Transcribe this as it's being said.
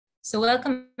So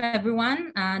welcome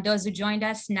everyone, those who joined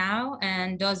us now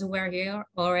and those who were here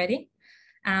already.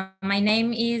 My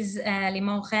name is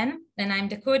Limor Chen, and I'm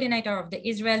the coordinator of the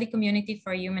Israeli Community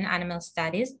for Human Animal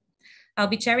Studies. I'll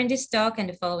be chairing this talk and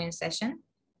the following session.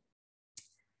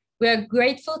 We are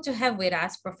grateful to have with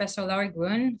us Professor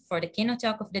Gruen for the keynote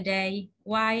talk of the day,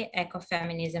 Why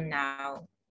Ecofeminism Now?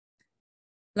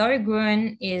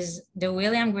 Gruen is the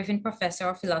William Griffin Professor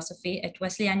of Philosophy at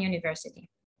Wesleyan University.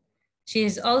 She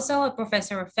is also a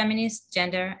professor of feminist,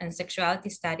 gender, and sexuality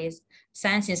studies,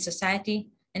 science in society,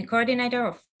 and coordinator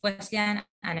of Wesleyan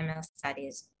Animal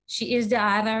Studies. She is the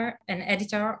author and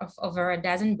editor of over a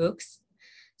dozen books.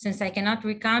 Since I cannot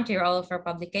recount here all of her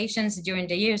publications during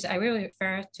the years, I will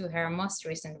refer to her most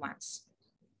recent ones.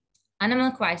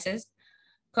 Animal Crisis,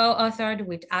 co-authored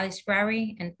with Alice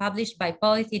Prairie and published by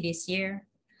Polity this year,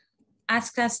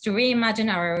 asks us to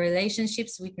reimagine our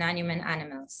relationships with non-human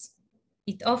animals.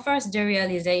 It offers the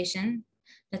realization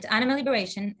that animal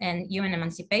liberation and human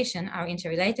emancipation are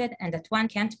interrelated and that one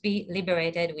can't be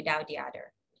liberated without the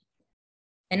other.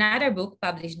 Another book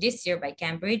published this year by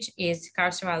Cambridge is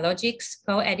Carceral Logics,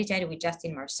 co-edited with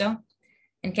Justin Marceau,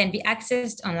 and can be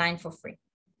accessed online for free.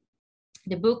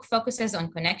 The book focuses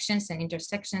on connections and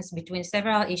intersections between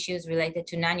several issues related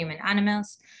to non-human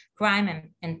animals,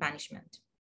 crime, and punishment.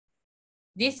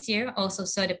 This year also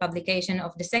saw the publication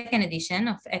of the second edition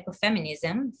of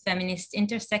Ecofeminism, Feminist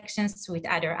Intersections with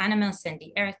Other Animals and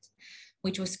the Earth,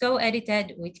 which was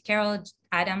co-edited with Carol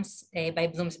Adams by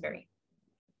Bloomsbury.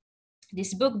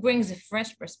 This book brings a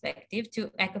fresh perspective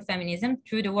to ecofeminism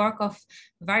through the work of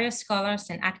various scholars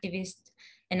and activists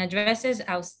and addresses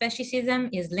how speciesism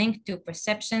is linked to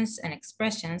perceptions and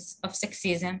expressions of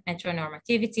sexism,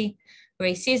 heteronormativity,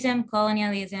 racism,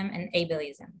 colonialism, and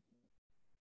ableism.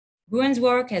 Gruen's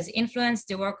work has influenced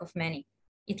the work of many.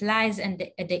 It lies at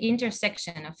the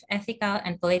intersection of ethical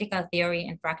and political theory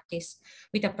and practice,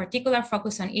 with a particular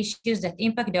focus on issues that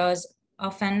impact those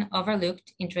often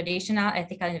overlooked in traditional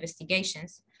ethical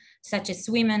investigations, such as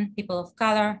women, people of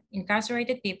color,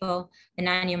 incarcerated people, and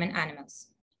non-human animals.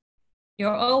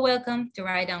 You're all welcome to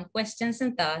write down questions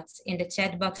and thoughts in the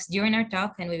chat box during our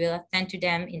talk, and we will attend to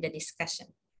them in the discussion.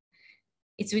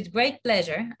 It's with great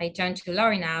pleasure I turn to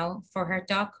Laurie now for her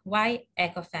talk, Why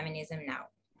Ecofeminism Now?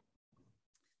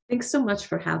 Thanks so much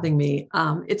for having me.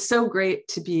 It's so great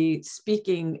to be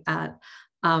speaking at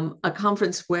a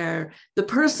conference where the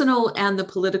personal and the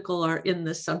political are in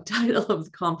the subtitle of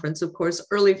the conference. Of course,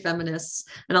 early feminists,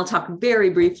 and I'll talk very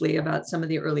briefly about some of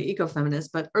the early ecofeminists,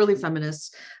 but early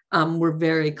feminists were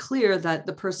very clear that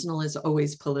the personal is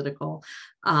always political.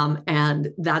 And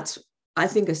that's, I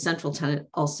think, a central tenet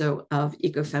also of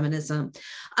ecofeminism.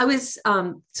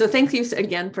 So thank you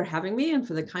again for having me and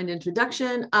for the kind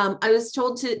introduction. I was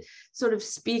told to sort of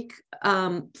speak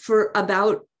for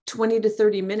about 20 to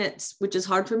 30 minutes, which is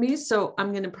hard for me. So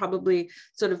I'm going to probably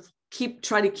sort of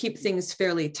try to keep things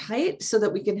fairly tight so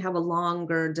that we can have a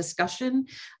longer discussion.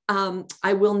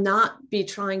 I will not be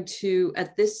trying to,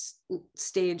 at this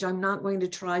stage, I'm not going to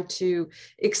try to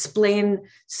explain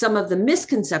some of the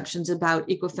misconceptions about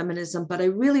ecofeminism, but I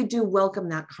really do welcome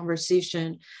that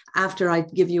conversation after I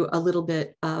give you a little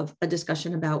bit of a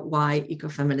discussion about why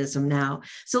ecofeminism now.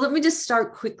 So let me just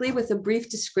start quickly with a brief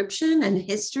description and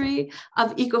history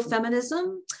of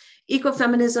ecofeminism.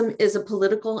 Ecofeminism is a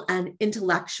political and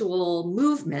intellectual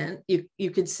movement,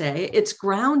 you could say. It's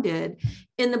grounded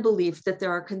in the belief that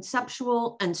there are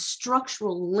conceptual and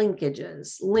structural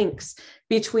links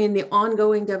between the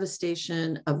ongoing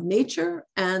devastation of nature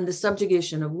and the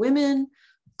subjugation of women,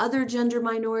 other gender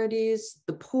minorities,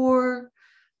 the poor,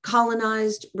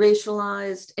 colonized,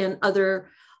 racialized, and other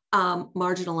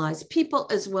marginalized people,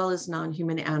 as well as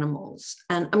non-human animals.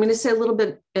 And I'm going to say a little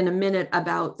bit in a minute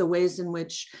about the ways in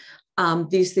which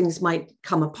these things might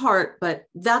come apart, but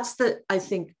that's I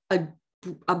think,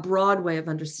 a broad way of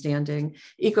understanding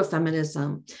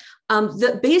ecofeminism.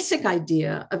 The basic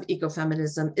idea of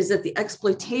ecofeminism is that the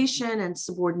exploitation and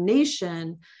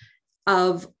subordination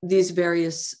of these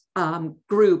various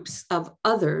groups of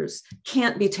others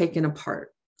can't be taken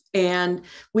apart. And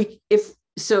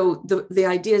the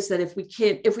idea is that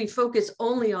if we focus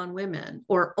only on women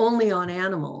or only on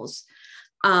animals,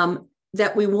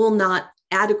 that we will not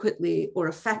adequately or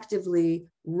effectively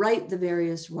right the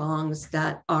various wrongs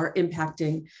that are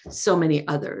impacting so many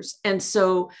others. And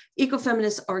so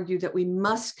ecofeminists argue that we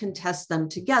must contest them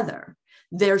together.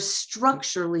 They're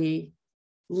structurally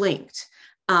linked.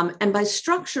 And by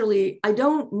structurally, I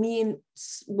don't mean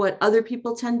what other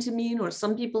people tend to mean, or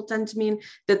some people tend to mean,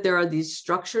 that there are these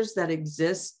structures that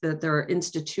exist, that there are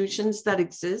institutions that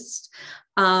exist.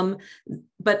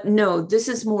 But no, this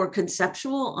is more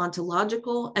conceptual,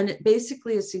 ontological, and it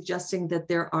basically is suggesting that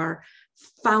there are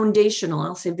foundational,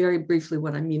 I'll say very briefly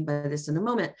what I mean by this in a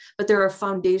moment, but there are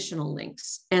foundational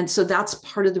links. And so that's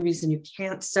part of the reason you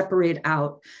can't separate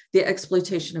out the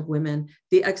exploitation of women,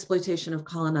 the exploitation of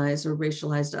colonized or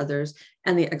racialized others,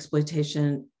 and the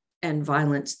exploitation and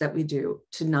violence that we do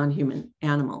to non-human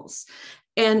animals.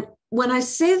 And when I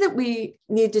say that we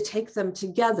need to take them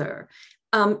together,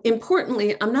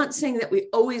 importantly, I'm not saying that we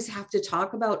always have to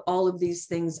talk about all of these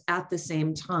things at the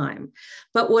same time.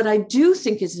 But what I do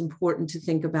think is important to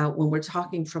think about when we're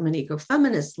talking from an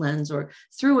ecofeminist lens or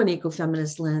through an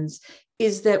ecofeminist lens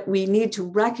is that we need to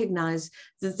recognize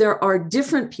that there are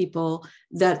different people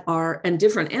that are, and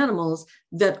different animals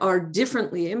that are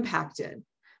differently impacted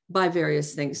by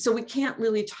various things. So we can't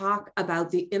really talk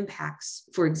about the impacts,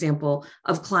 for example,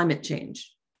 of climate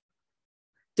change.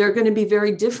 They're going to be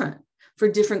very different for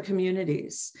different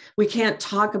communities. We can't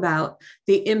talk about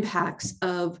the impacts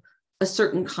of a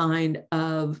certain kind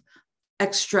of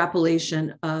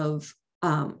extrapolation of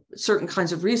certain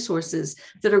kinds of resources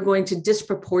that are going to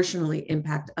disproportionately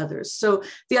impact others. So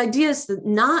the idea is that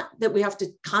not that we have to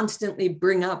constantly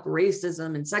bring up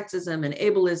racism and sexism and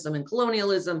ableism and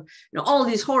colonialism, all of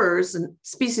these horrors and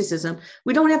speciesism.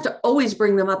 We don't have to always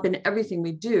bring them up in everything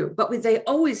we do, but they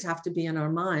always have to be in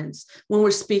our minds when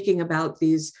we're speaking about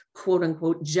these quote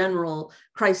unquote general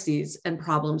crises and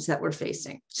problems that we're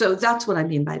facing. So that's what I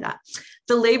mean by that.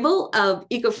 The label of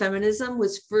ecofeminism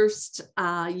was first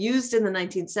used in the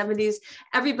 1970s.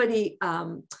 Everybody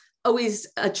always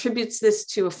attributes this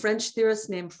to a French theorist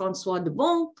named Francois de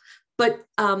Bon, but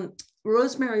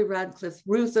Rosemary Radcliffe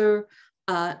Ruther,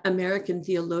 American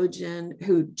theologian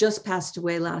who just passed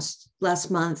away last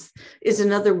month, is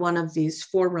another one of these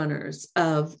forerunners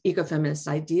of ecofeminist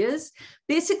ideas.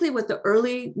 Basically, what the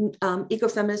early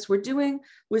ecofeminists were doing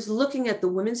was looking at the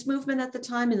women's movement at the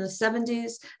time in the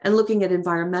 70s and looking at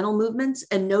environmental movements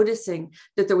and noticing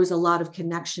that there was a lot of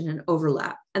connection and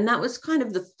overlap. And that was kind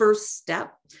of the first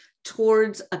step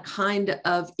towards a kind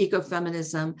of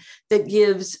ecofeminism that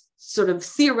gives sort of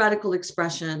theoretical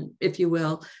expression, if you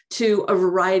will, to a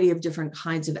variety of different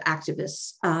kinds of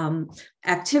activists.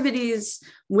 Activities,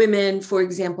 women, for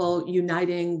example,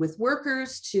 uniting with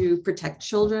workers to protect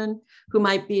children who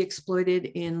might be exploited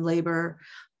in labor,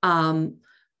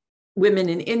 women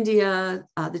in India,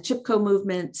 the Chipko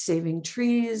movement, saving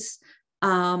trees,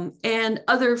 and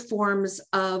other forms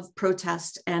of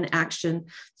protest and action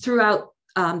throughout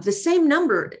the same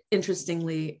number,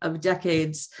 interestingly, of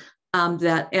decades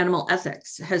that animal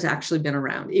ethics has actually been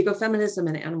around. Ecofeminism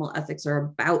and animal ethics are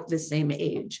about the same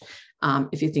age,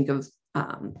 if you think of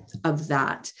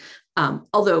that.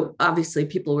 Although obviously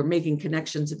people were making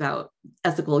connections about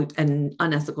ethical and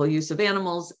unethical use of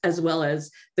animals, as well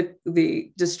as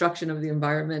the destruction of the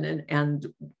environment and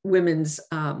women's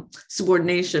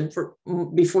subordination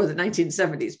before the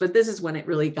 1970s. But this is when it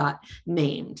really got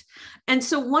named. And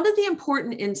so one of the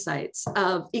important insights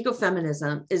of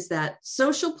ecofeminism is that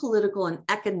social, political, and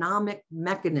economic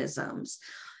mechanisms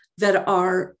that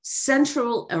are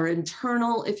central or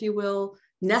internal, if you will,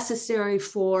 necessary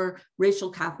for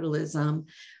racial capitalism,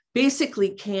 basically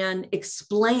can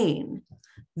explain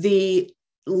the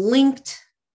linked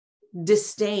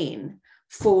disdain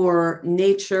for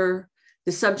nature,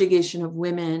 the subjugation of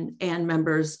women and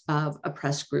members of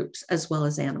oppressed groups, as well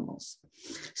as animals.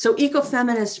 So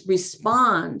ecofeminists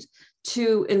respond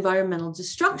to environmental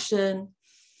destruction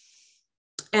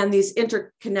and these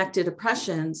interconnected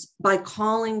oppressions by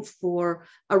calling for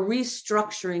a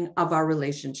restructuring of our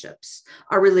relationships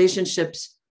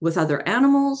with other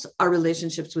animals, our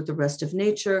relationships with the rest of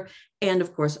nature, and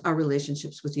of course, our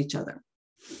relationships with each other.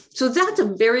 So that's a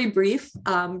very brief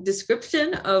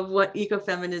description of what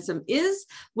ecofeminism is.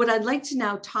 What I'd like to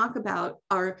now talk about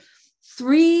are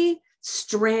three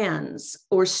strands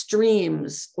or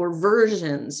streams or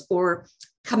versions or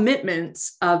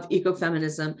commitments of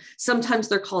ecofeminism. Sometimes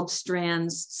they're called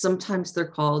strands, sometimes they're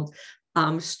called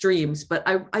streams, but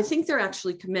I think they're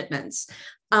actually commitments.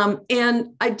 And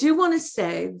I do want to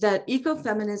say that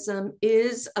ecofeminism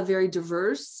is a very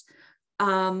diverse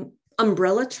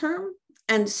umbrella term.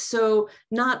 And so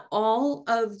not all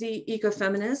of the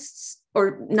ecofeminists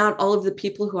or not all of the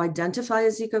people who identify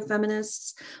as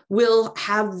ecofeminists will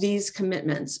have these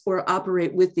commitments or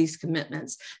operate with these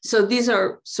commitments. So these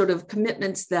are sort of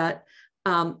commitments that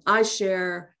I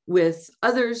share with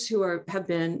others who have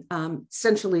been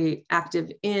centrally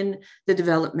active in the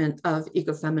development of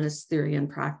ecofeminist theory and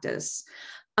practice.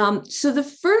 So the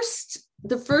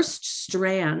first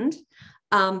strand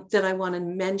that I want to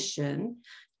mention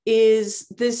is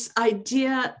this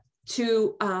idea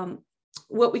to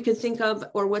what we could think of,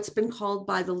 or what's been called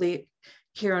by the late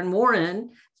Karen Warren.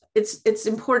 It's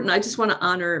important. I just want to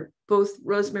honor both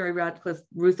Rosemary Radcliffe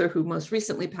Ruther, who most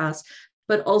recently passed,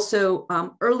 but also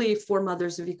early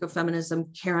foremothers of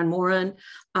ecofeminism, Karen Warren,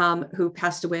 who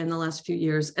passed away in the last few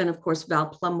years, and of course, Val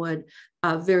Plumwood,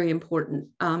 a very important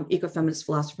ecofeminist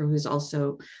philosopher who's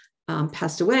also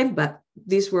passed away, but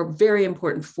these were very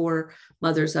important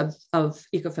foremothers of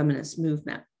ecofeminist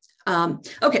movement.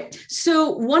 Okay,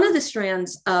 so one of the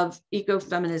strands of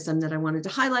ecofeminism that I wanted to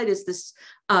highlight is this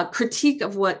critique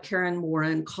of what Karen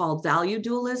Warren called value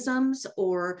dualisms,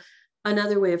 or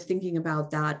another way of thinking about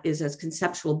that is as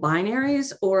conceptual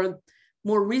binaries, or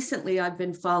more recently, I've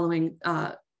been following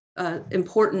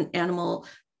important animal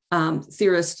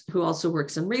theorist who also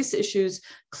works on race issues,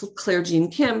 Claire Jean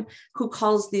Kim, who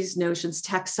calls these notions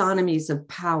taxonomies of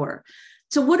power.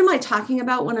 So what am I talking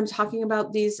about when I'm talking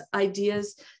about these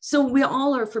ideas? So we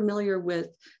all are familiar with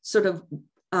sort of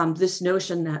this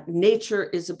notion that nature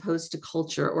is opposed to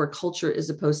culture, or culture is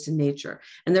opposed to nature.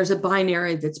 And there's a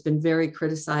binary that's been very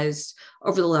criticized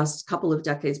over the last couple of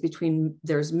decades between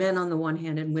there's men on the one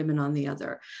hand and women on the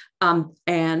other.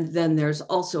 And then there's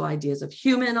also ideas of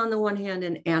human on the one hand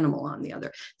and animal on the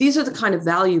other. These are the kind of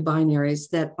value binaries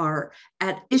that are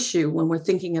at issue when we're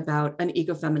thinking about an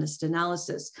ecofeminist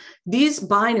analysis. These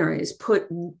binaries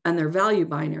and their value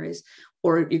binaries,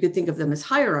 or you could think of them as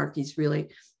hierarchies really,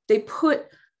 they put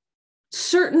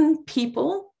certain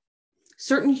people,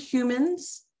 certain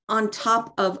humans on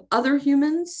top of other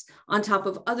humans, on top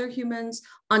of other humans,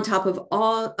 on top of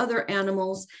all other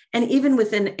animals. And even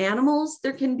within animals,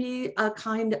 there can be a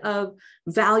kind of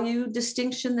value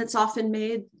distinction that's often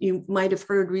made. You might have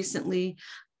heard recently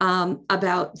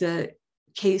about the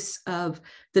case of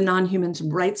the Non-Human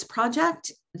Rights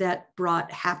Project that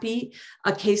brought Happy,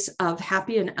 a case of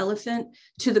Happy, an elephant,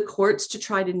 to the courts to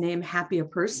try to name Happy a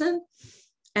person.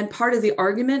 And part of the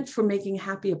argument for making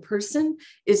Happy a person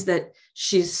is that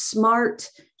she's smart,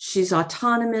 she's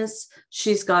autonomous,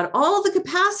 she's got all the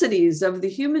capacities of the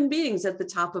human beings at the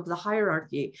top of the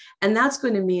hierarchy. And that's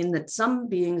going to mean that some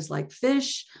beings like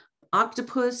fish,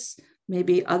 octopus,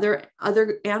 maybe other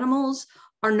animals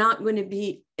are not going to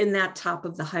be in that top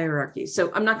of the hierarchy.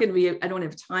 So I'm not going to be, I don't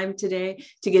have time today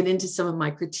to get into some of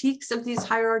my critiques of these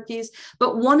hierarchies,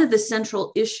 but one of the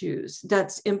central issues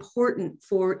that's important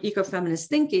for ecofeminist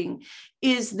thinking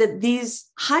is that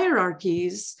these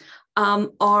hierarchies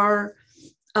are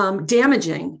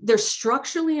damaging. They're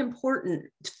structurally important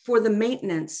for the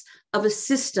maintenance of a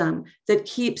system that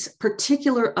keeps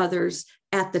particular others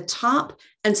at the top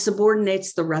and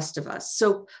subordinates the rest of us.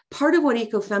 So part of what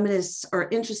ecofeminists are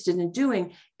interested in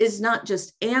doing is not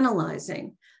just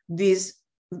analyzing these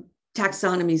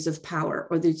taxonomies of power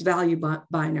or these value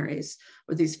binaries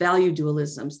or these value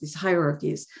dualisms, these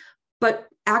hierarchies, but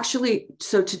actually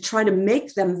so to try to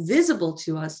make them visible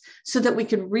to us so that we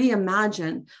can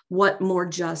reimagine what more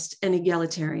just and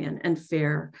egalitarian and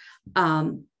fair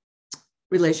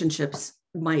relationships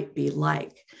might be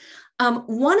like.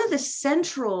 One of the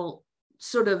central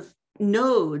sort of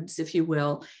nodes, if you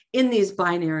will, in these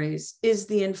binaries is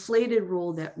the inflated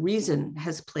role that reason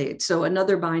has played. So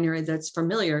another binary that's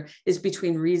familiar is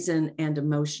between reason and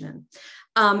emotion.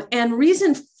 And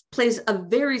reason plays a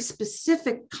very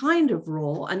specific kind of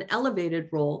role, an elevated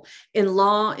role in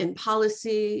law, in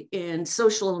policy, in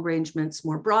social arrangements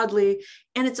more broadly.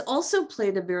 And it's also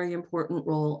played a very important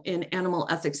role in animal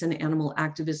ethics and animal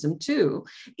activism too,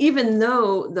 even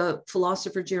though the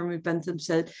philosopher Jeremy Bentham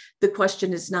said the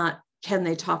question is not can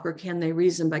they talk or can they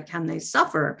reason, but can they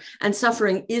suffer? And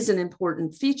suffering is an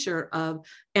important feature of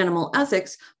animal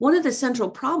ethics. One of the central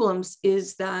problems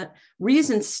is that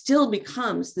reason still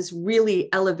becomes this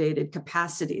really elevated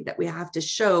capacity that we have to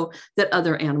show that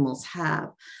other animals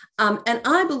have. And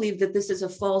I believe that this is a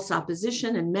false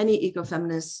opposition, and many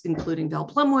ecofeminists, including Val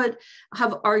Plumwood,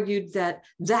 have argued that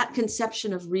that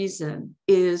conception of reason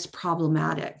is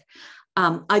problematic.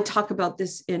 I talk about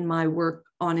this in my work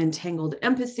on entangled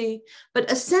empathy,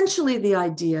 but essentially the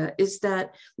idea is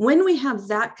that when we have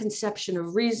that conception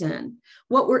of reason,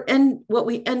 what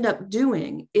we end up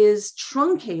doing is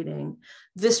truncating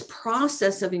this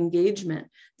process of engagement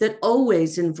that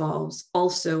always involves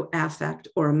also affect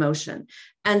or emotion.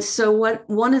 And so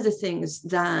one of the things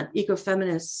that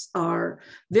ecofeminists are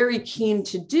very keen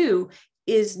to do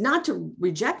is not to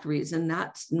reject reason.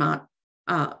 That's not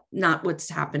not what's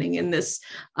happening in this,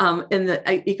 in the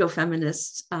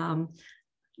ecofeminist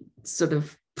sort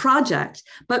of project,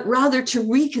 but rather to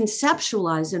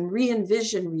reconceptualize and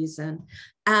re-envision reason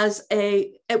as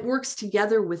it works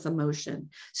together with emotion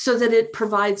so that it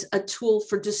provides a tool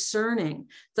for discerning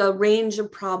the range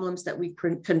of problems that we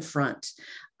confront.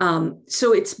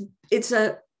 So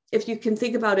if you can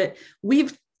think about it, we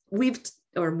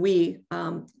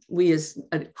is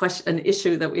an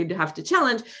issue that we'd have to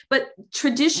challenge, but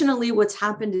traditionally what's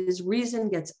happened is reason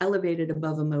gets elevated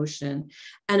above emotion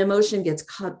and emotion gets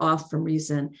cut off from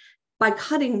reason. By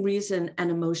cutting reason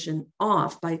and emotion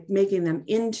off, by making them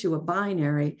into a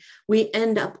binary, we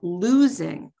end up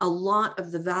losing a lot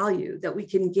of the value that we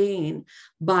can gain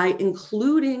by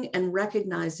including and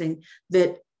recognizing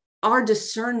that our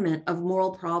discernment of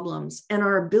moral problems and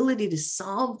our ability to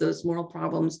solve those moral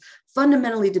problems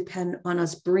fundamentally depend on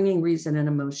us bringing reason and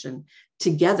emotion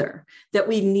together, that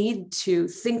we need to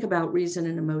think about reason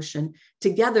and emotion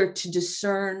together to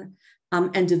discern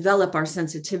and develop our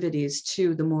sensitivities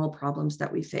to the moral problems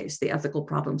that we face, the ethical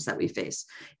problems that we face.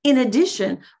 In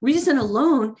addition, reason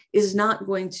alone is not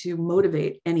going to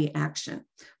motivate any action.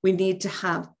 We need to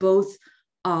have both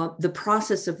the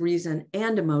process of reason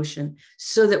and emotion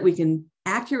so that we can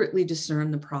accurately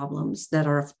discern the problems that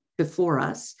are before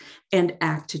us and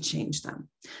act to change them.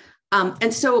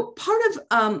 And so part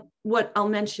of what I'll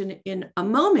mention in a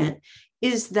moment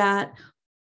is that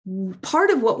part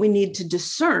of what we need to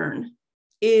discern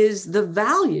is the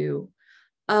value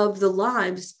of the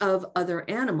lives of other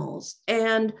animals.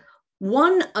 And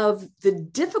one of the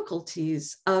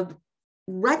difficulties of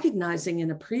recognizing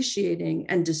and appreciating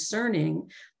and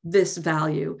discerning this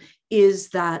value is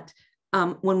that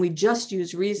when we just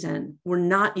use reason, we're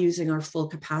not using our full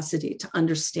capacity to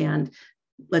understand,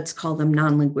 let's call them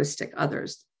non-linguistic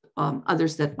others,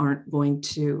 others that aren't going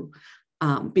to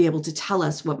be able to tell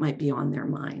us what might be on their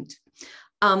mind.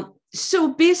 So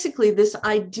basically, this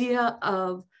idea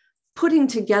of putting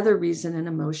together reason and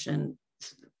emotion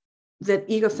that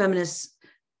ecofeminists,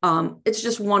 it's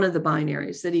just one of the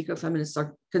binaries that ecofeminists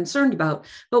are concerned about,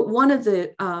 but one of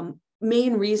the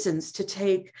main reasons to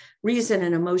take reason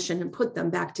and emotion and put them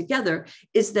back together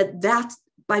is that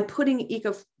by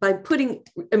putting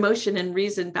emotion and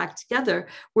reason back together,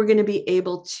 we're going to be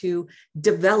able to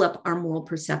develop our moral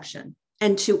perception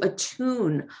and to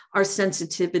attune our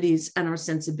sensitivities and our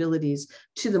sensibilities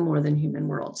to the more than human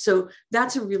world. So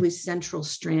that's a really central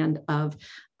strand of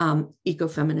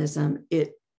ecofeminism.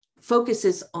 It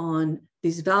focuses on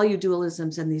these value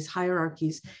dualisms and these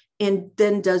hierarchies, and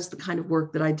then does the kind of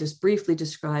work that I just briefly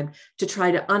described to try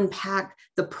to unpack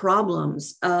the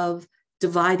problems of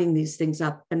dividing these things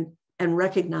up and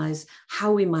recognize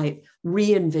how we might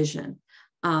re-envision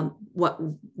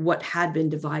what had been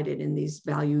divided in these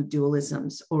value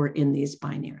dualisms or in these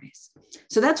binaries.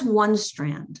 So that's one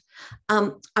strand.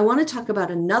 I want to talk about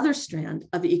another strand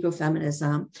of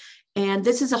ecofeminism. And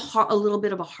this is a little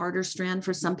bit of a harder strand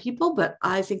for some people, but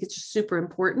I think it's super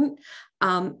important.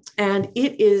 And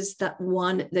it is that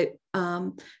one that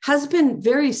has been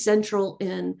very central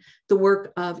in the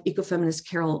work of ecofeminist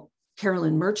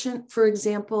Carolyn Merchant, for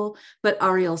example, but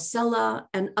Ariel Sella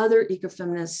and other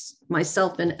ecofeminists,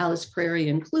 myself and Alice Prairie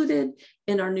included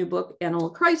in our new book,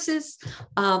 Animal Crisis,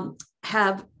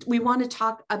 we want to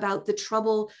talk about the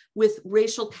trouble with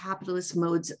racial capitalist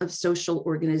modes of social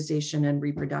organization and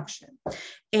reproduction.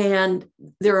 And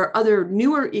there are other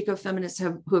newer ecofeminists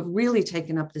who have really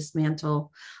taken up this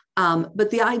mantle. But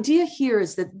the idea here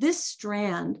is that this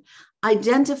strand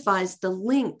identifies the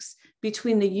links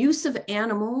between the use of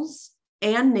animals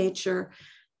and nature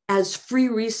as free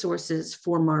resources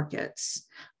for markets,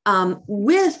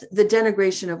 with the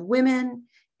denigration of women,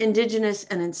 indigenous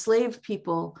and enslaved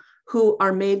people who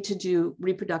are made to do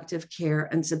reproductive care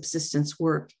and subsistence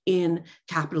work in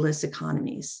capitalist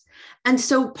economies. And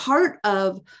so part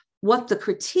of what the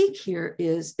critique here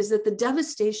is that the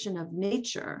devastation of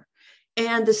nature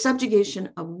and the subjugation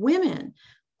of women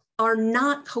are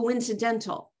not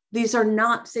coincidental. These are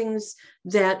not things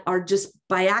that are just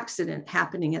by accident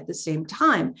happening at the same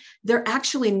time. They're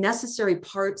actually necessary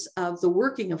parts of the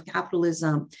working of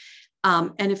capitalism.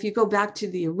 And if you go back to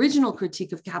the original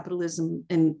critique of capitalism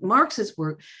in Marx's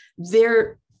work,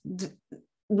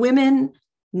 women,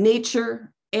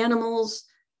 nature, animals,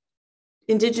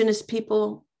 indigenous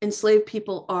people, enslaved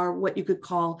people are what you could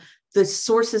call the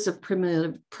sources of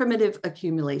primitive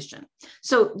accumulation.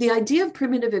 So the idea of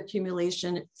primitive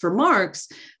accumulation for Marx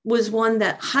was one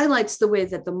that highlights the way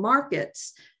that the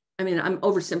markets, I mean, I'm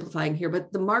oversimplifying here,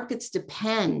 but the markets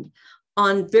depend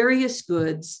on various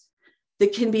goods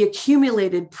that can be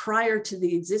accumulated prior to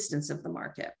the existence of the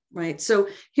market, right? So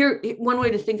here, one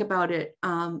way to think about it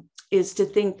is to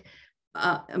think,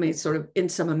 sort of in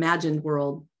some imagined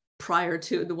world prior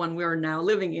to the one we're now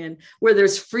living in, where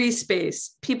there's free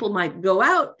space. People might go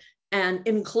out and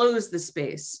enclose the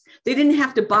space. They didn't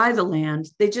have to buy the land.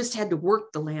 They just had to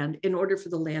work the land in order for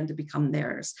the land to become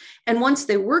theirs. And once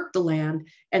they worked the land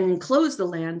and enclosed the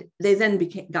land, they then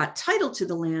got title to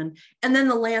the land, and then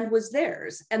the land was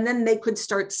theirs. And then they could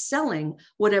start selling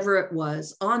whatever it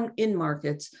was in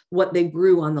markets, what they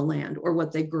grew on the land, or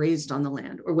what they grazed on the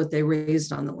land, or what they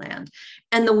raised on the land.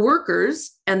 And the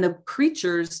workers and the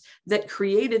creatures that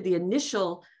created the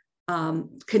initial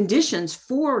conditions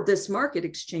for this market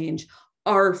exchange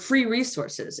are free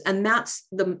resources. And that's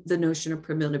the notion of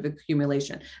primitive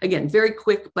accumulation. Again, very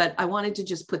quick, but I wanted to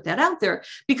just put that out there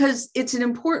because it's an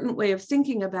important way of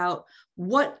thinking about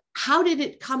how did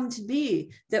it come to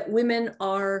be that women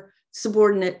are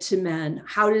subordinate to men?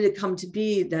 How did it come to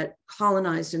be that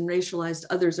colonized and racialized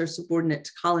others are subordinate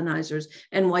to colonizers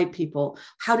and white people?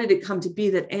 How did it come to be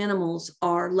that animals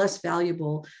are less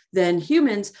valuable than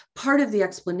humans? Part of the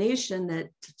explanation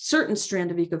that certain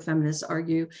strand of ecofeminists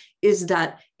argue is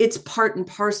that it's part and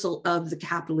parcel of the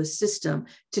capitalist system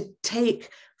to take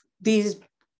these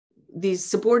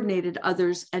subordinated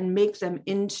others and make them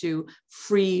into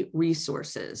free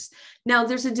resources. Now,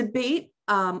 there's a debate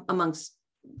amongst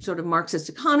sort of Marxist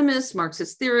economists,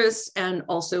 Marxist theorists, and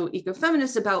also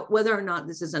ecofeminists about whether or not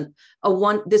this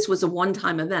was a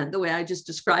one-time event. The way I just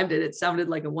described it, it sounded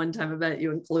like a one-time event.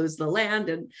 You enclose the land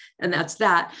and that's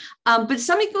that. But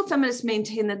some ecofeminists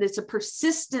maintain that it's a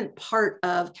persistent part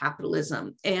of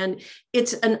capitalism. And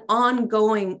it's the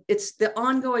ongoing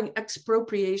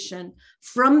expropriation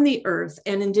from the earth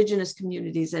and indigenous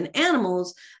communities and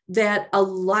animals that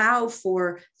allow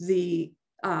for the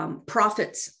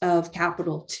profits of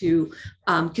capital to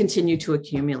continue to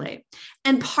accumulate.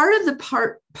 And part of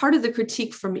the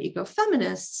critique from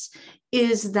ecofeminists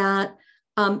is that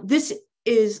this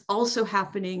is also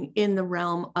happening in the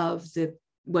realm of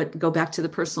go back to the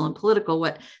personal and political,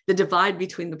 the divide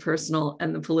between the personal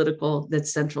and the political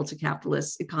that's central to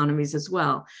capitalist economies as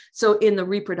well. So in the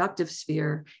reproductive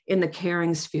sphere, in the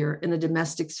caring sphere, in the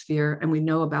domestic sphere, and we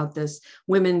know about this,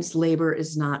 women's labor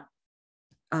is not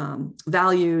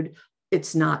valued.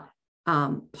 It's not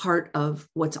part of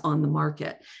what's on the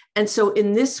market. And so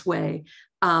in this way,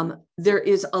 there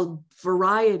is a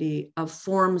variety of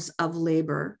forms of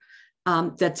labor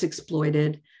that's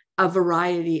exploited, a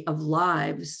variety of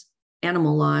lives,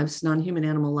 animal lives, non-human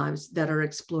animal lives that are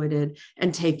exploited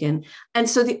and taken. And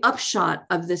so the upshot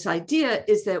of this idea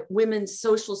is that women's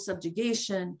social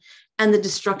subjugation and the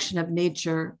destruction of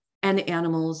nature and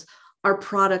animals are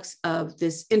products of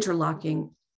this interlocking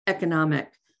economic,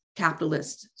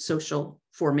 capitalist, social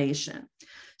formation.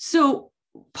 So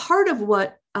part of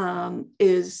what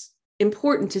is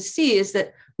important to see is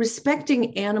that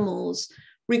respecting animals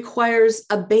requires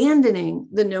abandoning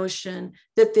the notion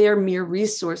that they're mere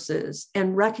resources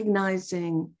and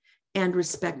recognizing and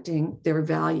respecting their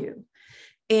value.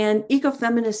 And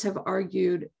ecofeminists have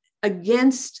argued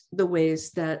against the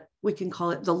ways that we can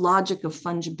call it the logic of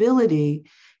fungibility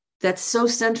that's so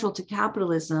central to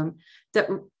capitalism that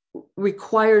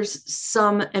requires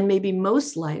some and maybe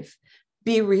most life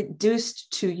be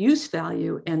reduced to use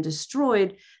value and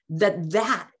destroyed,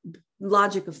 that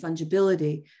logic of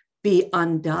fungibility be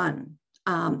undone.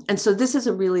 And so this is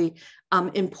a really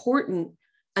important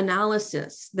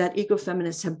analysis that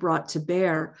ecofeminists have brought to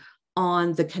bear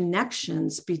on the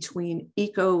connections between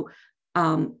eco-terror,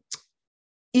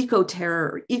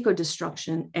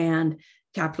 eco-destruction, and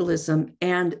capitalism,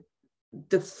 and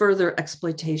the further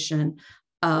exploitation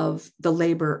of the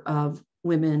labor of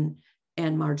women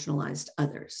and marginalized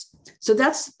others. So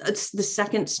that's the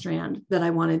second strand that I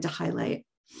wanted to highlight.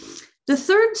 The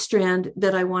third strand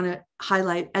that I want to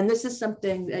highlight, and this is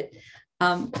something that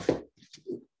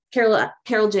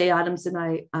Carol J. Adams and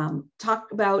I talk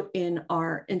about in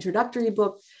our introductory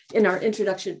book, in our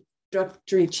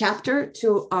introductory chapter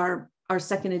to our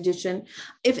second edition.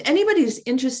 If anybody's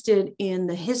interested in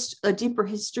a deeper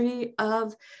history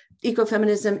of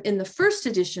ecofeminism, in the first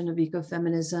edition of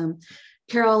Ecofeminism,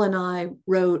 Carol and I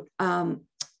wrote a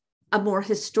more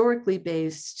historically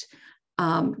based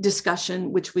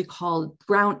discussion, which we called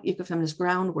Ecofeminist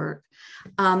Groundwork.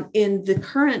 In the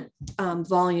current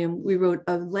volume, we wrote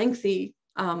a lengthy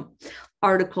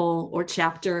article or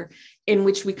chapter in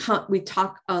which we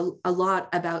talk a lot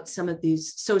about some of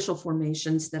these social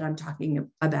formations that I'm talking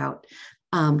about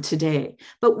today.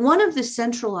 But one of the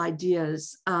central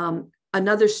ideas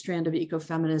another strand of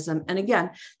ecofeminism. And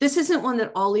again, this isn't one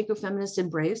that all ecofeminists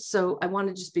embrace. So I want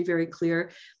to just be very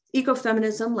clear.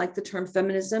 Ecofeminism, like the term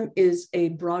feminism, is a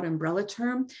broad umbrella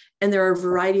term. And there are a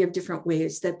variety of different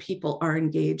ways that people are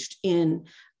engaged in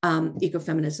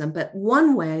ecofeminism. But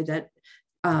one way that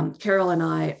Carol and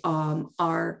I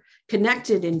are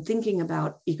connected in thinking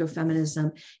about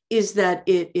ecofeminism is that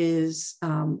it is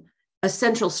a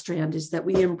central strand is that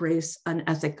we embrace an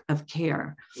ethic of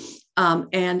care.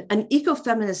 And an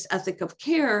ecofeminist ethic of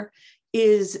care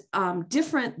is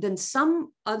different than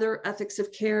some other ethics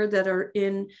of care that are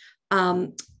in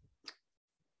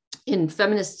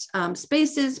feminist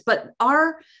spaces, but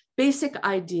our basic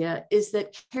idea is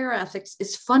that care ethics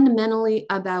is fundamentally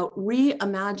about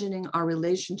reimagining our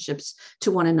relationships to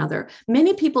one another.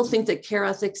 Many people think that care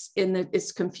ethics, in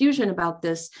its confusion about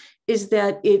this, is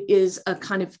that it is a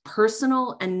kind of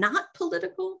personal and not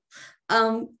political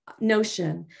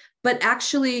notion. But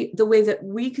actually, the way that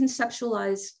we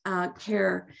conceptualize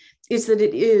care is that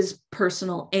it is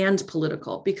personal and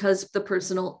political, because the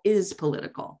personal is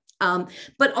political.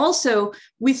 But also,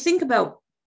 we think about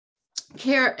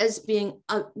care as being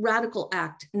a radical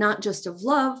act, not just of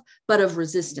love, but of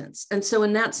resistance. And so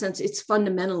in that sense, it's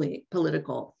fundamentally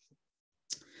political.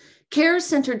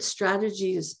 Care-centered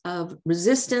strategies of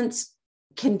resistance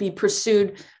can be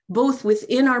pursued both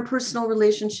within our personal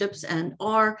relationships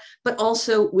but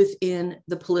also within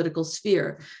the political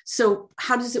sphere. So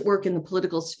how does it work in the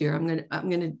political sphere? I'm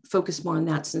going to focus more on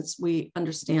that, since we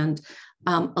understand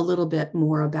a little bit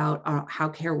more about how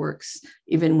care works,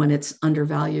 even when it's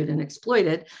undervalued and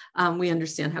exploited. We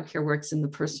understand how care works in the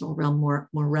personal realm more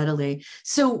readily.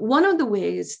 So one of the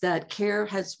ways that care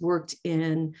has worked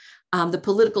in the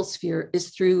political sphere is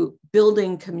through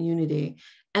building community.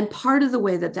 And part of the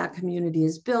way that that community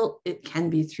is built, it can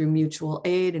be through mutual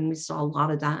aid. And we saw a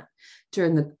lot of that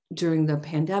during the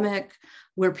pandemic,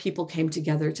 where people came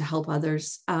together to help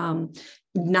others,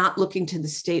 not looking to the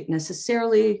state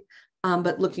necessarily,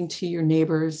 but looking to your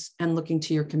neighbors and looking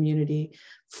to your community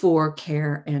for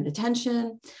care and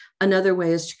attention. Another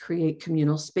way is to create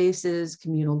communal spaces,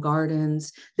 communal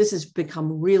gardens. This has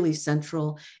become really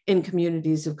central in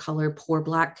communities of color, poor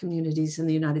Black communities in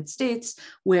the United States,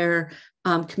 where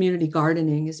community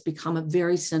gardening has become a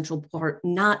very central part,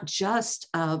 not just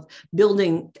of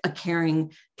building a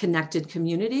caring, connected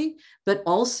community, but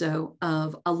also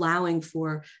of allowing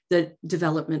for the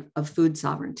development of food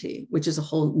sovereignty, which is a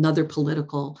whole nother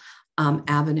political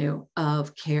avenue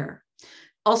of care.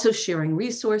 Also sharing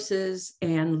resources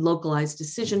and localized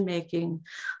decision-making,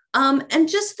 and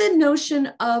just the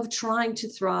notion of trying to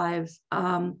thrive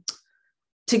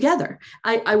together.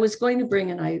 I was going to bring,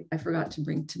 and I forgot to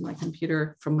bring to my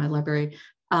computer from my library,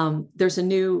 there's a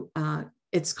new,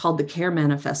 it's called the Care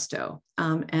Manifesto,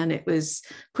 and it was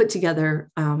put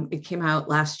together, it came out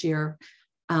last year,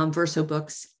 Verso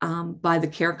Books, by the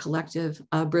Care Collective,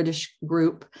 a British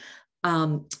group.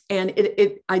 And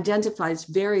it identifies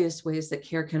various ways that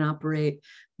care can operate,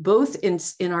 both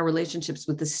in our relationships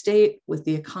with the state, with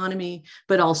the economy,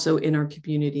 but also in our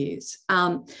communities.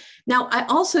 Now, I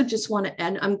also just want to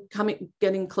end, I'm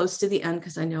getting close to the end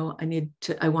because I know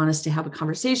I want us to have a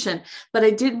conversation, but I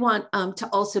did want to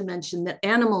also mention that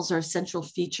animals are a central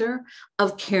feature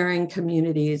of caring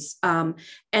communities, and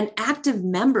active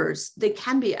members, they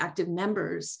can be active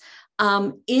members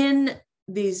in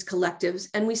these collectives.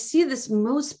 And we see this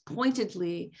most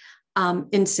pointedly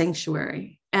in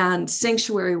sanctuary. And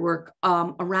sanctuary work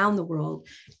around the world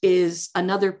is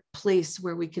another place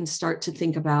where we can start to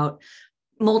think about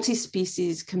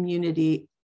multi-species community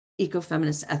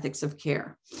ecofeminist ethics of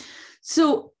care.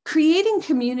 So creating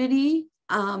community,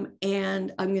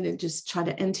 and I'm going to just try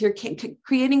to end here,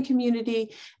 creating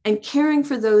community and caring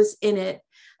for those in it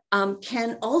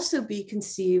can also be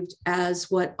conceived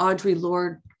as what Audre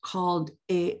Lorde called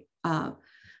a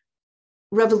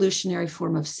revolutionary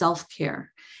form of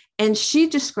self-care. And she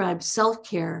described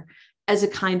self-care as a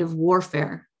kind of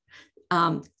warfare,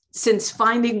 since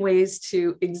finding ways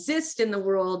to exist in the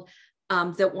world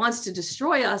that wants to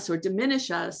destroy us or diminish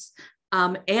us,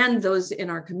 and those in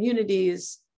our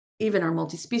communities, even our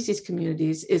multi-species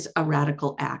communities, is a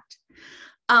radical act.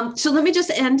 So let me just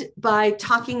end by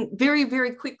talking very,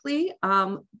 very quickly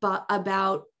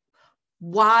about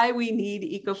why we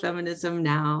need ecofeminism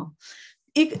now.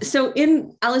 So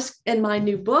in Alice and my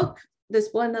new book, this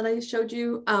one that I showed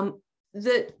you,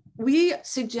 that we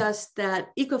suggest that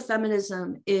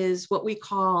ecofeminism is what we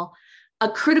call a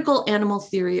critical animal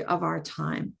theory of our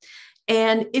time.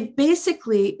 And it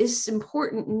basically is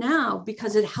important now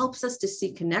because it helps us to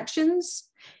see connections,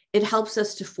 it helps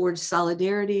us to forge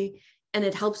solidarity, and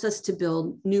it helps us to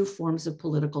build new forms of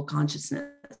political consciousness.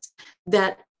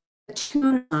 that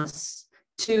attune us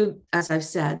to, as I've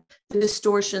said, the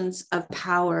distortions of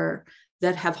power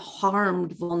that have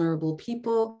harmed vulnerable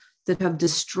people, that have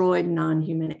destroyed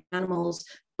non-human animals,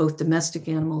 both domestic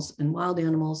animals and wild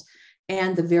animals,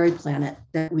 and the very planet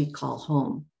that we call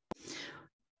home.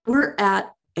 We're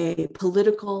at a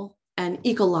political and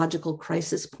ecological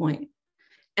crisis point,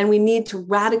 and we need to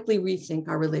radically rethink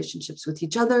our relationships with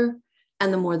each other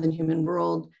and the more than human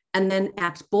world, and then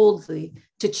act boldly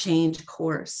to change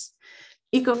course.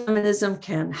 Ecofeminism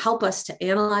can help us to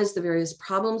analyze the various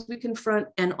problems we confront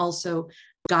and also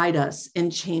guide us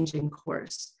in changing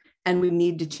course. And we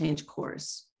need to change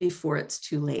course before it's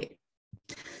too late.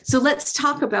 So let's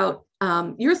talk about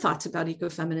your thoughts about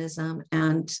ecofeminism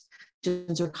and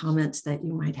questions or comments that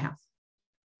you might have.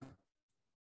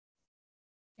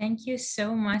 Thank you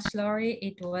so much, Laurie.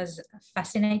 It was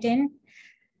fascinating.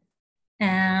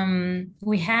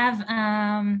 We have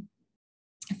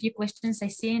a few questions I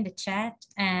see in the chat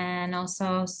and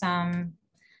also some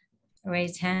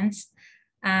raised hands.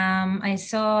 I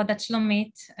saw that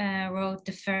Shlomit wrote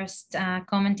the first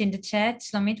comment in the chat.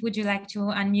 Shlomit, would you like to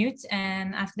unmute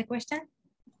and ask the question?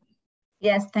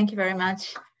 Yes, thank you very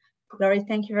much. Laurie,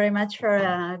 thank you very much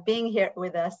for being here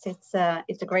with us. It's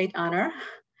a great honor.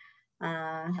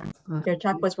 Your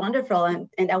talk was wonderful.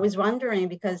 And I was wondering,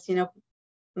 because, you know,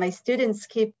 my students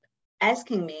keep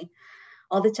asking me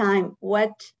all the time,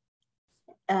 what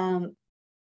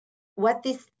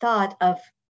this thought of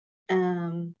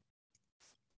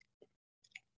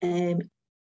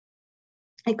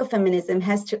ecofeminism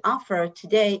has to offer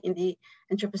today in the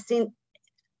Anthropocene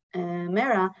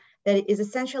era, that it is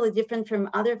essentially different from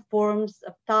other forms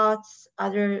of thoughts,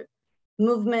 other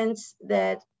movements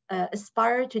that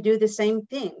aspire to do the same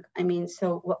thing. I mean,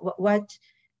 so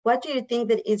what do you think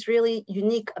that is really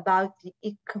unique about the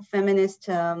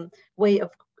ecofeminist way of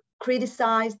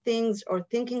criticize things or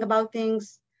thinking about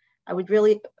things? I would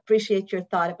really appreciate your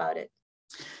thought about it.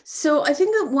 So I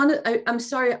think that I'm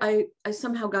sorry, I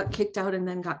somehow got kicked out and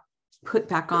then got put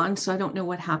back on. So I don't know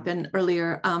what happened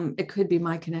earlier. It could be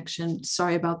my connection.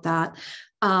 Sorry about that.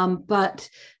 But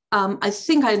I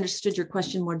think I understood your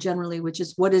question more generally, which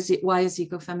is why is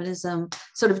ecofeminism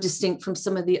sort of distinct from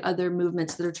some of the other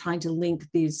movements that are trying to link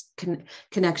these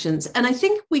connections? And I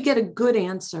think we get a good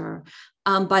answer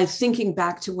by thinking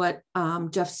back to what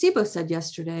Jeff Sebo said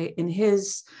yesterday in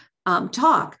his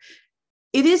talk.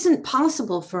 It isn't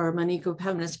possible from an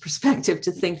ecofeminist perspective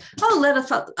to think, oh,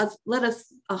 let a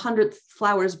 100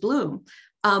 flowers bloom.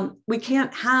 We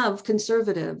can't have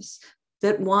conservatives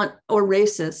that want, or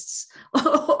racists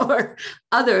or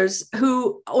others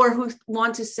who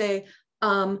want to say,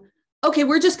 okay,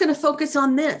 we're just going to focus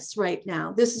on this right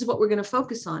now. This is what we're going to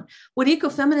focus on. What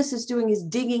ecofeminist is doing is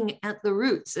digging at the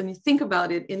roots. And you think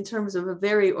about it in terms of a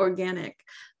very organic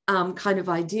kind of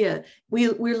idea.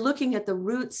 We're looking at the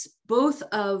roots, both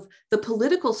of the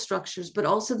political structures, but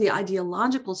also the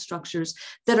ideological structures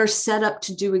that are set up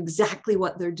to do exactly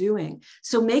what they're doing.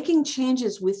 So making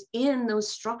changes within those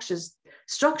structures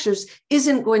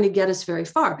isn't going to get us very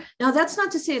far. Now, that's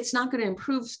not to say it's not going to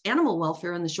improve animal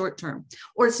welfare in the short term,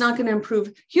 or it's not going to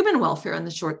improve human welfare in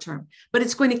the short term, but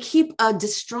it's going to keep a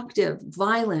destructive,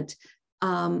 violent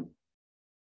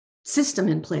system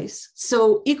in place.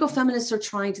 So ecofeminists are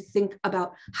trying to think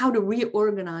about how to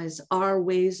reorganize our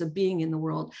ways of being in the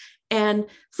world. And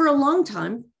for a long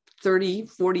time, 30,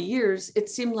 40 years, it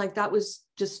seemed like that was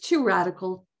just too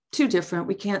radical, too different.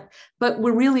 We can't, but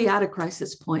we're really at a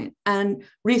crisis point, and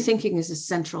rethinking is a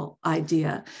central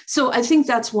idea. So I think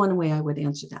that's one way I would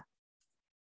answer that.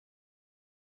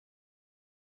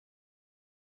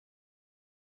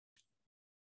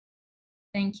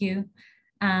 Thank you.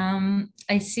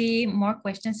 I see more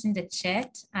questions in the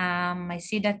chat. I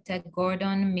see that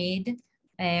Gordon Mead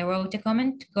wrote a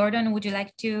comment. Gordon, would you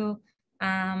like to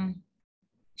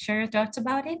share your thoughts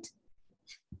about it?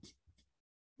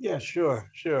 Yeah,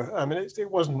 sure. I mean, it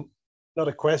wasn't not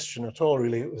a question at all,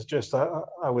 really. It was just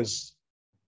I was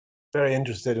very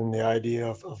interested in the idea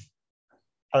of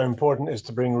how important it is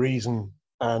to bring reason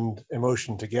and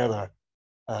emotion together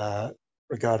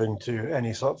regarding to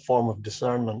any sort of form of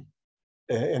discernment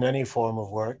in any form of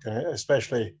work, and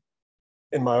especially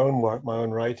in my own work. My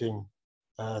own writing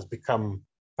has become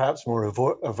perhaps more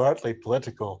overtly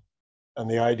political, and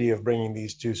the idea of bringing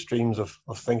these two streams of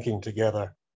thinking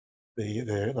together,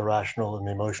 the rational and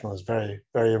the emotional, is very,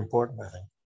 very important, I think.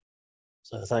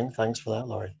 So thanks for that,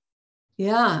 Laurie.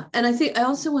 Yeah, and I think I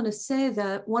also want to say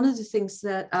that one of the things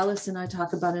that Alice and I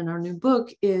talk about in our new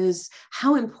book is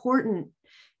how important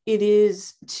it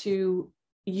is to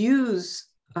use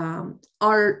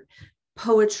art,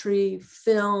 poetry,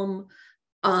 film,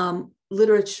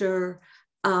 literature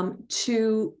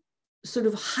to sort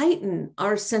of heighten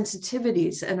our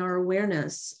sensitivities and our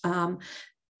awareness.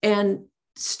 And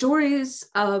stories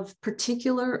of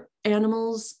particular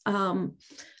animals and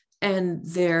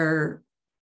their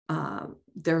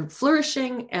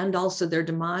flourishing and also their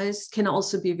demise can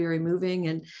also be very moving.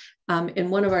 And in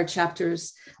one of our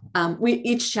chapters,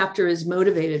 each chapter is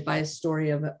motivated by a story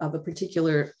of a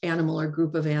particular animal or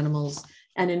group of animals.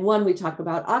 And in one, we talk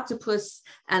about octopus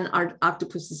and our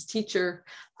octopus's teacher,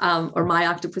 or my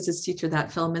octopus's teacher,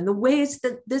 that film, and the ways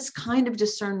that this kind of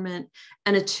discernment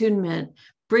and attunement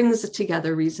brings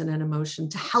together reason and emotion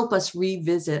to help us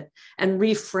revisit and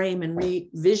reframe and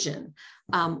revision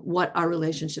what our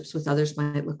relationships with others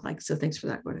might look like. So thanks for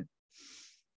that, Gordon.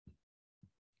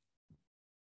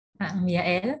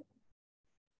 Yael?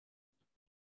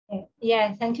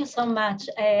 Yeah, thank you so much.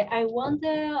 I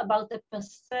wonder about the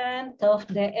percent of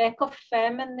the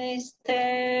eco-feminist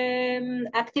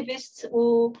activists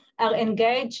who are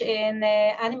engaged in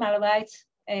animal rights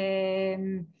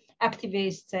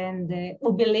activists and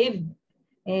who believe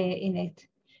in it.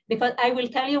 Because I will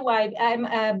tell you why. I'm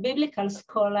a biblical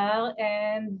scholar,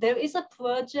 and there is a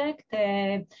project,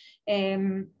 the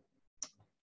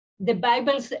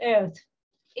Bible's Earth.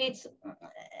 It's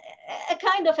a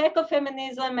kind of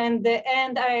ecofeminism, and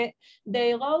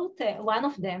they wrote, one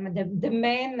of them, the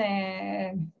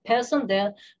main person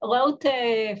there, wrote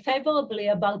favorably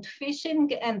about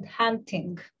fishing and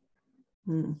hunting.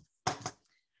 Hmm.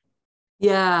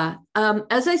 Yeah,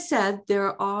 as I said,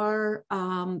 there are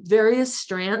various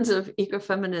strands of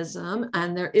ecofeminism,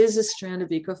 and there is a strand of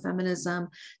ecofeminism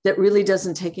that really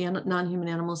doesn't take non-human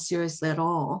animals seriously at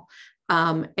all.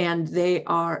 And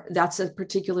that's a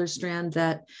particular strand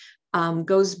that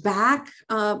goes back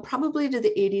probably to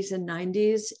the 80s and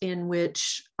 90s, in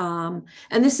which, and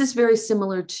this is very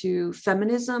similar to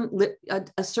feminism,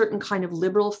 a certain kind of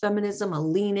liberal feminism, a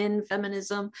lean-in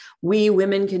feminism. We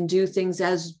women can do things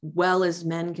as well as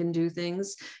men can do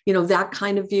things, that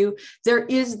kind of view. There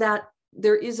is a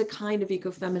kind of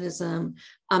ecofeminism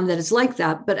that is like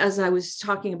that. But as I was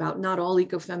talking about, not all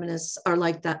ecofeminists are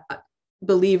like that,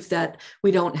 believe that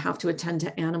we don't have to attend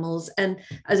to animals. And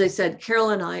as I said, Carol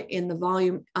and I in the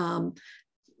volume,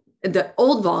 the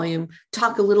old volume,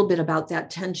 talk a little bit about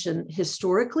that tension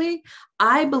historically.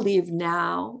 I believe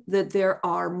now that there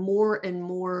are more and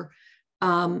more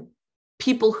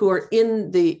people who are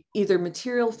in the either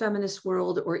material feminist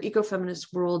world or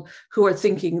ecofeminist world who are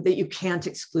thinking that you can't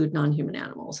exclude non-human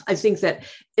animals. I think that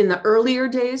in the earlier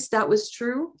days that was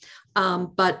true,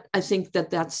 but I think that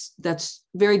that's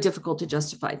very difficult to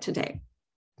justify today.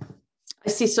 I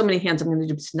see so many hands. I'm going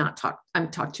to just not talk. I'm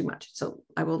talk too much, so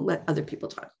I will let other people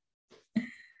talk.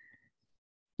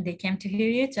 They came to hear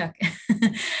you talk.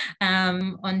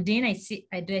 Ondine,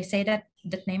 do I say that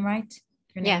name right?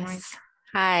 Your name yes. Right?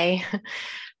 Hi.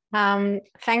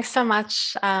 Thanks so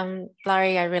much,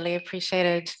 Laurie. I really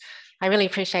appreciate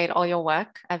all your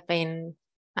work. I'm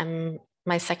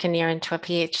my second year into a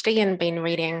PhD and been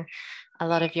reading a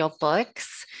lot of your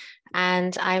books.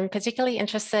 And I'm particularly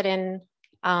interested in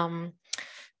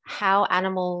how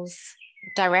animals,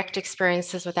 direct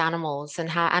experiences with animals, and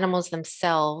how animals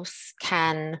themselves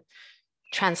can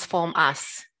transform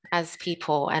us as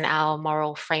people and our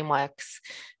moral frameworks.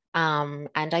 And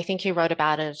I think you wrote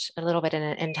about it a little bit in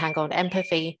Entangled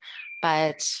Empathy,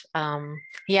 but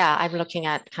yeah, I'm looking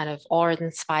at kind of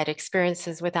awe-inspired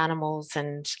experiences with animals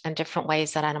and different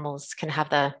ways that animals can have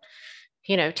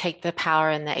take the power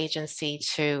and the agency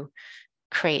to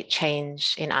create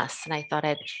change in us. And I thought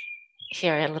I'd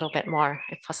hear a little bit more,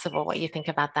 if possible, what you think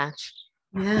about that.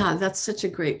 Yeah, that's such a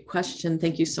great question.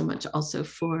 Thank you so much also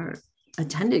for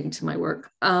attending to my work.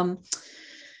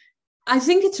 I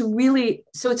think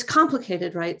it's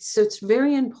complicated, right? So it's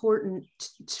very important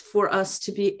for us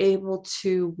to be able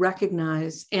to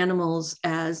recognize animals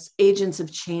as agents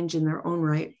of change in their own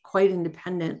right, quite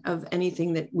independent of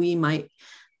anything that we might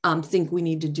think we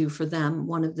need to do for them.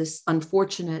 One of this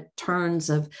unfortunate turns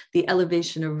of the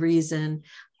elevation of reason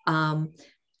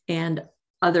and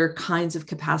other kinds of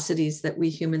capacities that we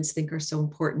humans think are so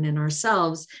important in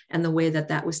ourselves, and the way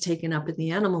that was taken up in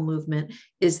the animal movement,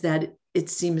 is that it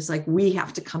seems like we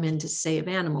have to come in to save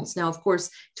animals. Now, of course,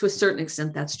 to a certain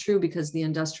extent, that's true, because the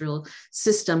industrial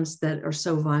systems that are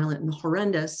so violent and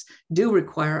horrendous do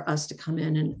require us to come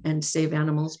in and save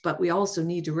animals. But we also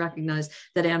need to recognize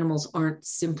that animals aren't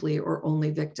simply or only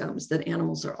victims, that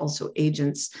animals are also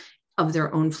agents of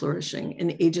their own flourishing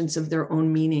and agents of their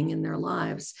own meaning in their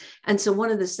lives. And so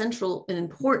one of the central and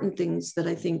important things that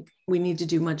I think we need to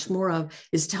do much more of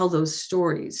is tell those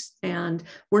stories. And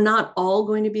we're not all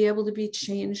going to be able to be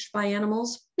changed by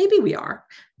animals. Maybe we are.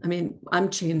 I mean, I'm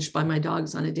changed by my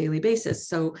dogs on a daily basis,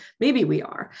 so maybe we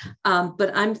are.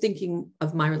 But I'm thinking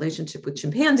of my relationship with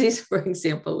chimpanzees, for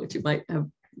example, which you might have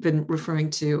been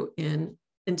referring to in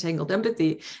Entangled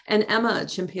Empathy. And Emma, a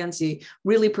chimpanzee,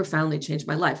 really profoundly changed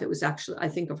my life. It was actually, I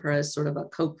think of her as sort of a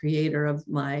co-creator of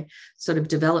my sort of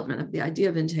development of the idea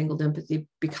of Entangled Empathy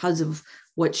because of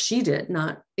what she did,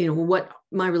 not, what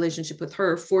my relationship with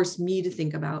her forced me to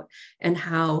think about and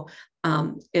how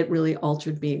it really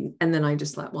altered me. And then I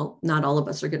just thought, well, not all of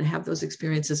us are going to have those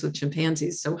experiences with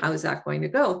chimpanzees. So how is that going to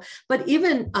go? But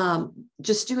even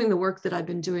just doing the work that I've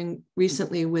been doing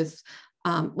recently with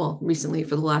recently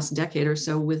for the last decade or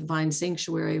so with Vine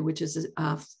Sanctuary, which is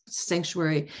a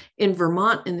sanctuary in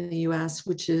Vermont in the US,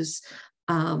 which is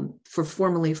for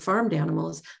formerly farmed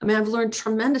animals. I mean, I've learned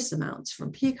tremendous amounts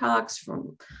from peacocks,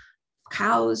 from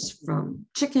cows, from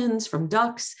chickens, from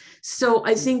ducks. So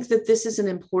I think that this is an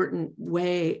important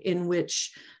way in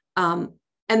which, and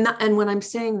when I'm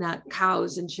saying that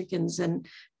cows and chickens and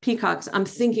peacocks, I'm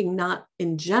thinking not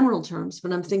in general terms,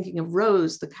 but I'm thinking of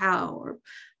Rose, the cow, or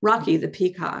Rocky, the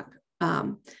peacock,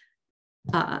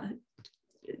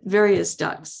 various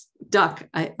ducks.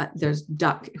 There's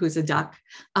Duck, who's a duck,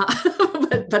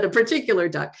 but a particular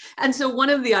duck. And so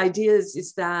one of the ideas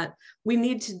is that we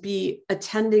need to be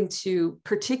attending to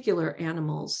particular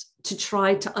animals to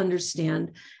try to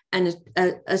understand and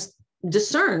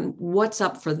discern what's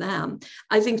up for them.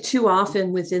 I think too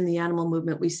often within the animal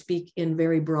movement, we speak in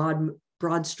very broad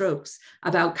strokes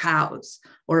about cows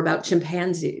or about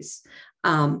chimpanzees.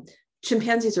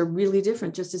 Chimpanzees are really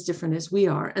different, just as different as we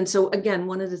are. And so again,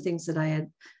 one of the things that I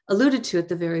had alluded to at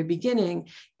the very beginning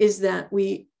is that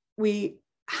we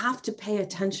have to pay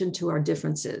attention to our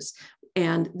differences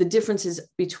and the differences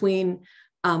between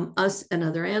us and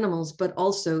other animals, but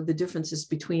also the differences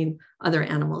between other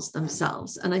animals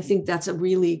themselves. And I think that's a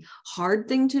really hard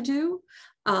thing to do,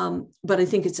 but I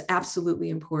think it's absolutely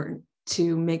important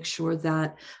to make sure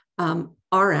that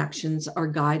our actions are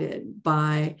guided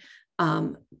by,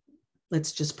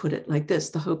 let's just put it like this,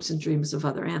 the hopes and dreams of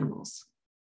other animals.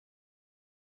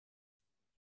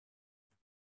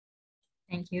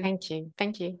 Thank you. Thank you.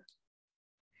 Thank you.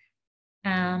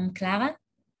 Clara?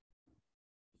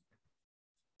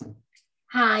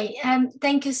 Hi,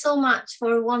 thank you so much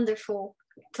for a wonderful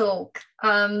talk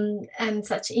and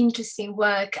such interesting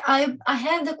work. I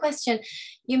have the question,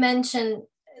 you mentioned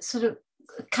sort of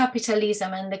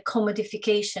capitalism and the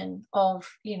commodification of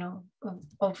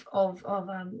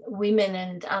women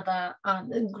and other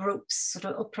groups, sort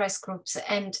of oppressed groups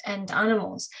and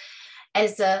animals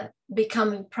as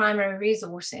becoming primary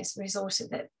resources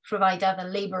that provide other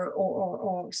labor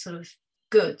or sort of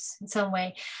goods in some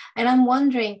way. And I'm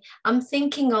wondering, I'm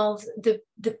thinking of the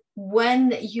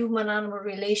when human-animal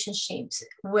relationships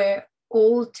were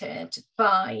altered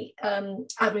by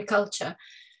agriculture,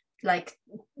 like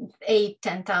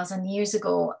 8,000-10,000 years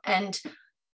ago. And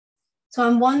so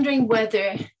I'm wondering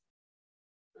whether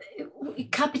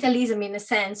capitalism, in a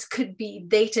sense, could be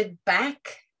dated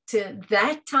back to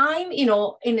that time, in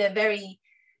a very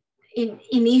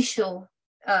initial,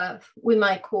 we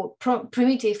might call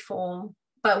primitive form,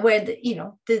 but where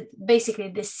basically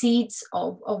the seeds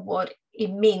of what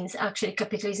it means actually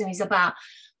capitalism is about,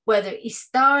 whether it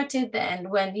started then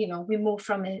when we moved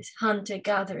from a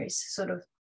hunter-gatherers sort of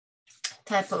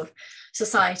type of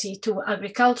society to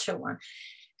agriculture one,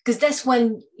 because that's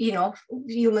when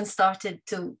humans started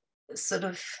to sort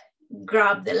of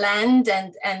grab the land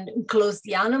and close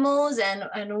the animals and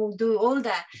do all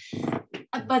that.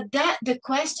 But the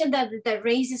question that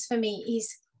raises for me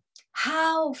is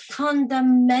how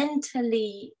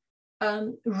fundamentally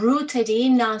rooted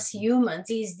in us humans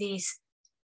is this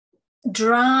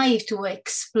drive to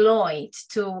exploit,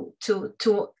 to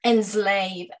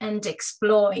enslave and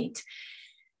exploit.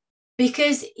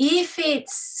 Because if it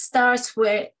starts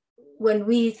when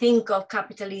we think of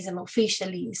capitalism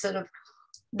officially, sort of,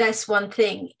 that's one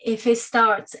thing. If it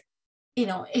starts,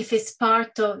 if it's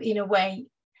part of, in a way,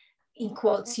 in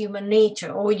quotes, human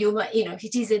nature, or if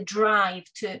it is a drive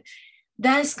to,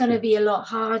 that's going to be a lot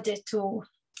harder to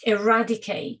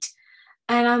eradicate.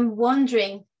 And I'm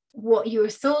wondering what your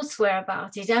thoughts were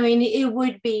about it. I mean, it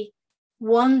would be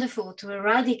wonderful to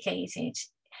eradicate it.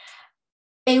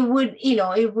 It would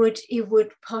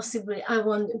possibly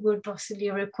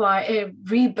require a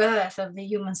rebirth of the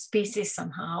human species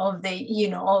somehow, of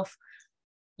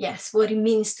what it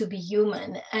means to be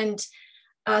human. And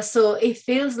so it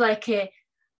feels like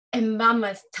a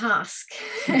mammoth task.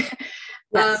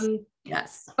 Yes.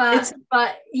 Yes. But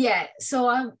yeah, so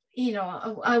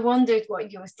I wondered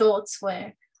what your thoughts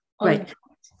were on right.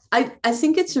 that. I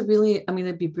think it's a really, I'm going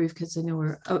to be brief because I know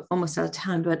we're almost out of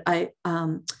time, but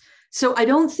so I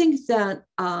don't think that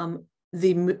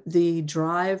the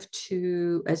drive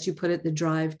to, as you put it, the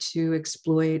drive to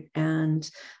exploit and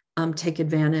take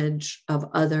advantage of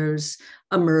others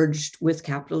emerged with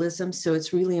capitalism. So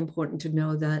it's really important to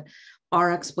know that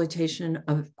our exploitation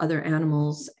of other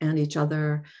animals and each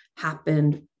other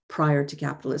happened prior to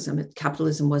capitalism.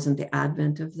 Capitalism wasn't the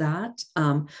advent of that.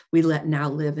 We now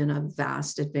live in a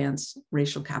vast, advanced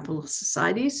racial capitalist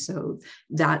society. So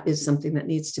that is something that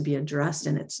needs to be addressed,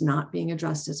 and it's not being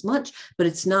addressed as much, but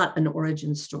it's not an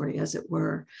origin story, as it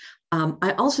were.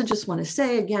 I also just want to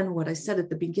say again what I said at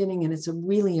the beginning, and it's a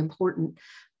really important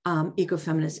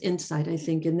ecofeminist insight, I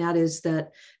think, and that is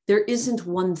that there isn't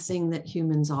one thing that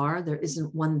humans are. There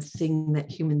isn't one thing that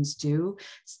humans do.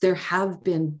 There have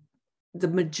been the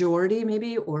majority,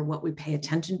 maybe, or what we pay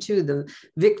attention to, the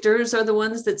victors are the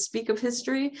ones that speak of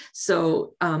history.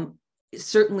 So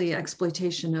certainly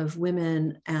exploitation of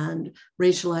women and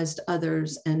racialized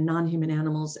others and non-human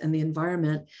animals and the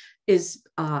environment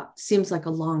seems like a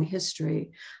long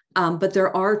history. But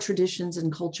there are traditions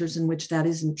and cultures in which that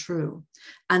isn't true.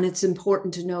 And it's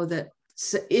important to know that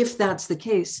if that's the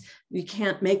case, we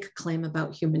can't make a claim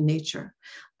about human nature.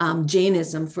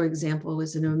 Jainism, for example,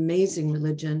 is an amazing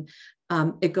religion.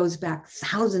 It goes back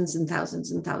thousands and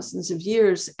thousands and thousands of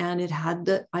years, and it had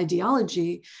the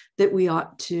ideology that we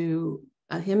ought to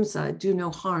ahimsa, do no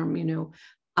harm,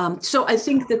 So I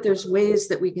think that there's ways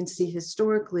that we can see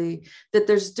historically that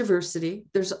there's diversity.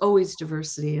 There's always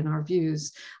diversity in our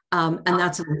views, and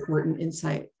that's an important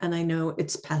insight. And I know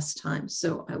it's past time,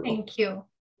 so I will. Thank you.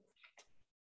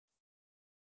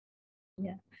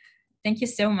 Yeah, thank you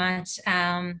so much.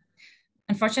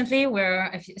 Unfortunately,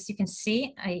 as you can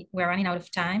see, we're running out of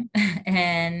time,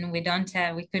 and we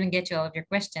couldn't get to all of your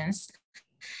questions.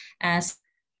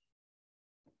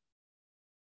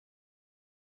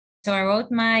 So I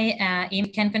wrote my email. You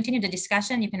can continue the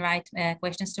discussion. You can write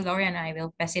questions to Laurie, and I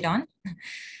will pass it on.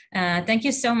 Thank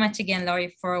you so much again,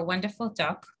 Laurie, for a wonderful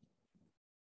talk.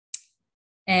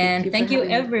 And thank you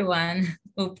everyone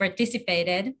who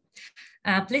participated.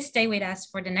 Please stay with us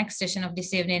for the next session of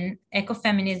this evening,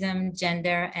 Ecofeminism,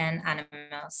 Gender, and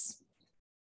Animals,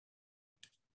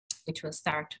 which will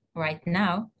start right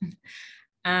now.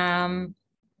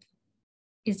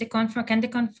 Is the conference,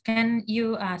 can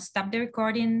you stop the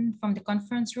recording from the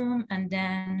conference room and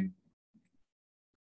then